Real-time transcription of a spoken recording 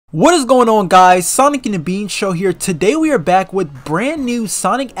What is going on, guys? Sonic and the Bean Show here. Today we are back with brand new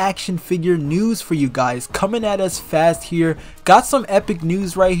Sonic action figure news for you guys, coming at us fast here. Got some epic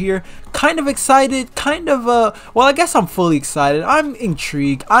news right here. Kind of excited, well, I guess I'm fully excited. I'm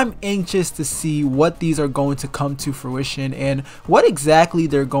intrigued. I'm anxious to see what these are going to come to fruition and what exactly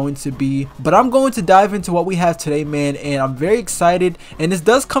they're going to be. But I'm going to dive into what we have today, man, and I'm very excited. And this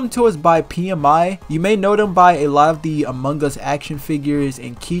does come to us by PMI. You may know them by a lot of the Among Us action figures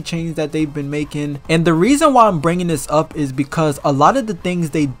and keychains that they've been making. And the reason why I'm bringing this up is because a lot of the things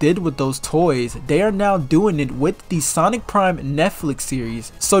they did with those toys, they are now doing it with the Sonic Prime Netflix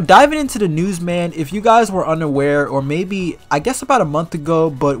series. So diving into the news, man, if you guys were unaware, or maybe I guess about a month ago,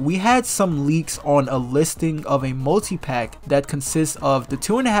 but we had some leaks on a listing of a multi-pack that consists of the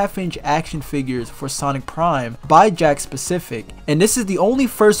 2.5-inch action figures for Sonic Prime by Jakks Pacific, and this is the only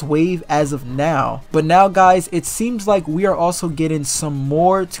first wave as of now. But now, guys, it seems like we are also getting some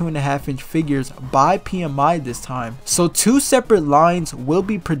more 2.5-inch figures by PMI this time. So 2 separate lines will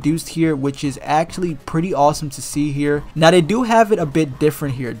be produced here, which is actually pretty awesome to see here. Now they do have it a bit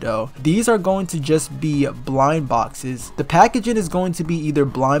different here though. These are going to just be blind boxes. The packaging is going to be either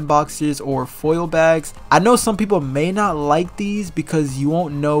blind boxes or foil bags. I know some people may not like these because you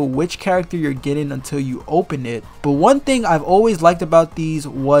won't know which character you're getting until you open it. But one thing I've always liked about these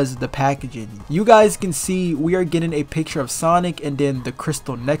was the packaging. You guys can see we are getting a picture of Sonic and then the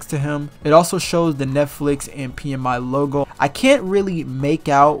crystal next to him. It also shows the Netflix and PMI logo. I can't really make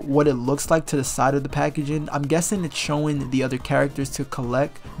out what it looks like to the side of the packaging. I'm guessing it's showing the other characters to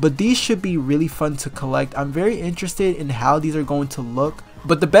collect, but these should be really fun to collect. I'm very interested in how these are going to look.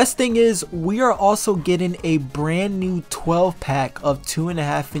 But the best thing is we are also getting a brand new 12-pack of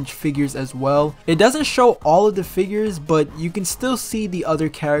 2.5-inch figures as well. It doesn't show all of the figures, but you can still see the other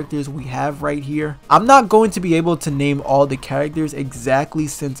characters we have right here. I'm not going to be able to name all the characters exactly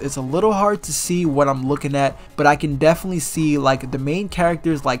since it's a little hard to see what I'm looking at, but I can definitely see like the main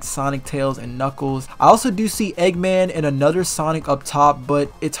characters like Sonic, Tails, and Knuckles. I also do see Eggman and another Sonic up top,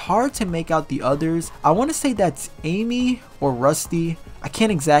 but it's hard to make out the others. I want to say that's Amy or Rusty. I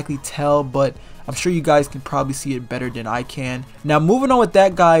can't exactly tell, but I'm sure you guys can probably see it better than I can. Now moving on with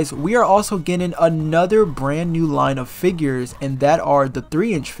that, guys, we are also getting another brand new line of figures, and that are the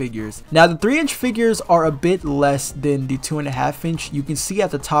 3-inch figures. Now the 3-inch figures are a bit less than the 2.5-inch. You can see at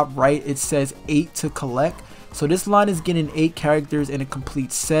the top right it says 8 to collect. So this line is getting 8 characters in a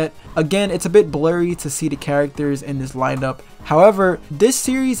complete set. Again, it's a bit blurry to see the characters in this lineup. However, this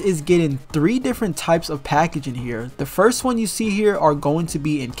series is getting 3 different types of packaging here. The first one you see here are going to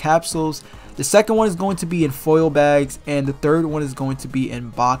be in capsules. The second one is going to be in foil bags, and the third one is going to be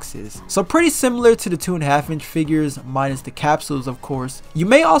in boxes. So pretty similar to the 2.5-inch figures, minus the capsules, of course. You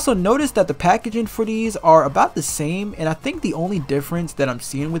may also notice that the packaging for these are about the same, and I think the only difference that I'm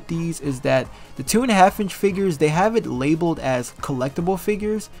seeing with these is that the 2.5-inch figures, they have it labeled as collectible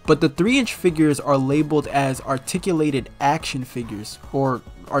figures, but the 3-inch figures are labeled as articulated action figures, or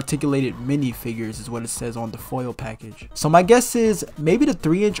articulated mini figures is what it says on the foil package. So my guess is maybe the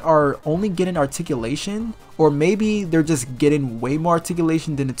 3-inch are only getting articulation, or maybe they're just getting way more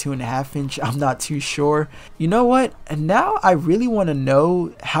articulation than the 2.5-inch. I'm not too sure. You know what? And now I really want to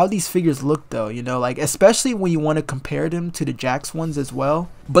know how these figures look though, you know, like especially when you want to compare them to the Jakks ones as well.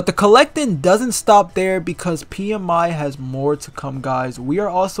 But the collecting doesn't stop there because PMI has more to come, guys. We are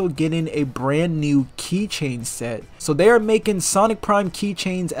also getting a brand new keychain set. So they are making Sonic Prime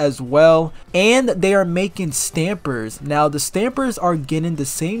keychains as well, and they are making stampers. Now the stampers are getting the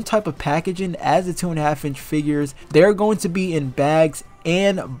same type of packaging as the 2.5-inch figures. They're going to be in bags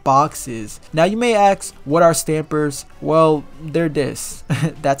and boxes. Now you may ask, what are stampers? Well, they're this.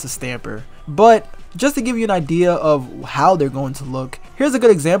 That's a stamper. But just to give you an idea of how they're going to look, here's a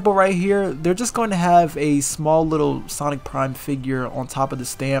good example right here. They're just going to have a small little Sonic Prime figure on top of the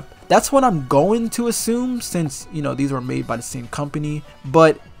stamp. That's what I'm going to assume since, you know, these were made by the same company.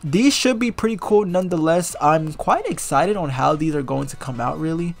 But these should be pretty cool nonetheless. I'm quite excited on how these are going to come out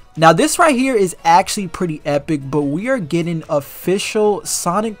really. Now this right here is actually pretty epic, but we are getting official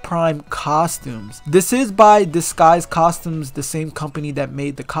Sonic Prime costumes. This is by Disguise Costumes, the same company that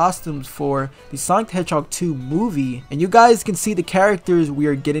made the costumes for the Sonic the Hedgehog 2 movie. And you guys can see the characters we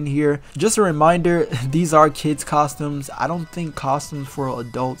are getting here. Just a reminder, these are kids costumes. I don't think costumes for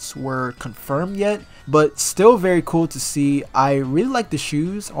adults were confirmed yet, but still very cool to see. I really like the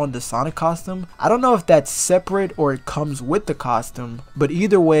shoes on the Sonic costume. I don't know if that's separate or it comes with the costume, but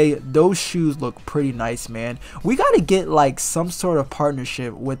either way, say those shoes look pretty nice, man. We gotta get like some sort of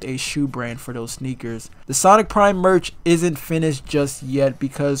partnership with a shoe brand for those sneakers. The Sonic Prime merch isn't finished just yet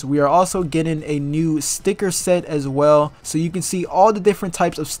because we are also getting a new sticker set as well, so you can see all the different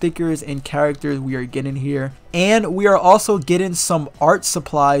types of stickers and characters we are getting here. And we are also getting some art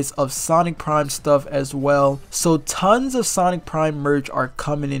supplies of Sonic Prime stuff as well. So tons of Sonic Prime merch are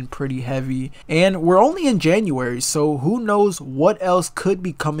coming in pretty heavy. And we're only in January, so who knows what else could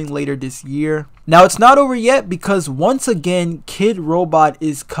be coming later this year. Now it's not over yet because once again Kid Robot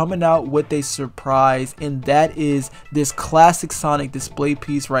is coming out with a surprise, and that is this classic Sonic display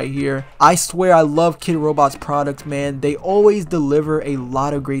piece right here. I swear I love Kid Robot's products, man. They always deliver a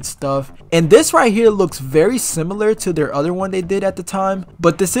lot of great stuff. And this right here looks very similar to their other one they did at the time,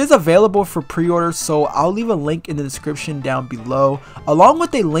 but this is available for pre-order, so I'll leave a link in the description down below, along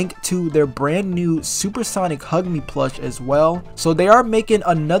with a link to their brand new Supersonic Hug Me plush as well. So they are making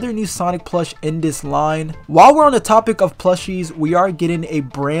another new Sonic plush in this line. While we're on the topic of plushies, we are getting a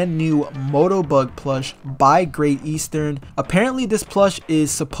brand new Motobug plush by Great Eastern. Apparently this plush is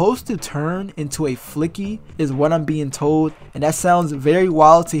supposed to turn into a flicky, is what I'm being told, and that sounds very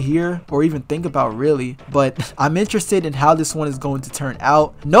wild to hear or even think about really, but I'm interested in how this one is going to turn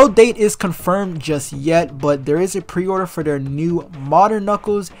out. No date is confirmed just yet, but there is a pre-order for their new Modern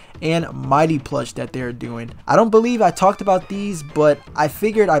Knuckles and Mighty plush that they're doing. I don't believe I talked about these, but I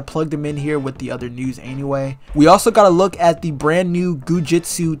figured I'd plug them in here with the other news anyway. We also got to look at the brand new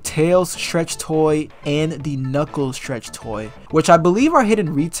Gujitsu Tails stretch toy and the Knuckles stretch toy, which I believe are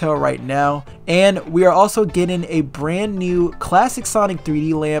hitting retail right now. And we are also getting a brand new classic Sonic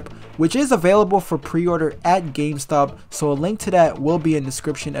 3D lamp, which is available for pre-order at GameStop, so a link to that will be in the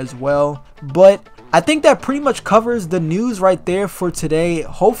description as well. But I think that pretty much covers the news right there for today.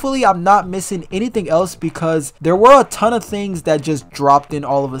 Hopefully I'm not missing anything else because there were a ton of things that just dropped in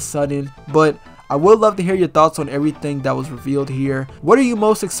all of a sudden, but I would love to hear your thoughts on everything that was revealed here. What are you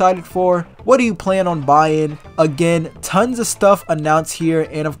most excited for? What do you plan on buying? Again, tons of stuff announced here,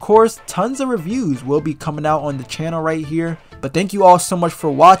 and of course tons of reviews will be coming out on the channel right here. But thank you all so much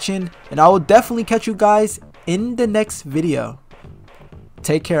for watching, and I will definitely catch you guys in the next video.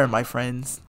 Take care, my friends.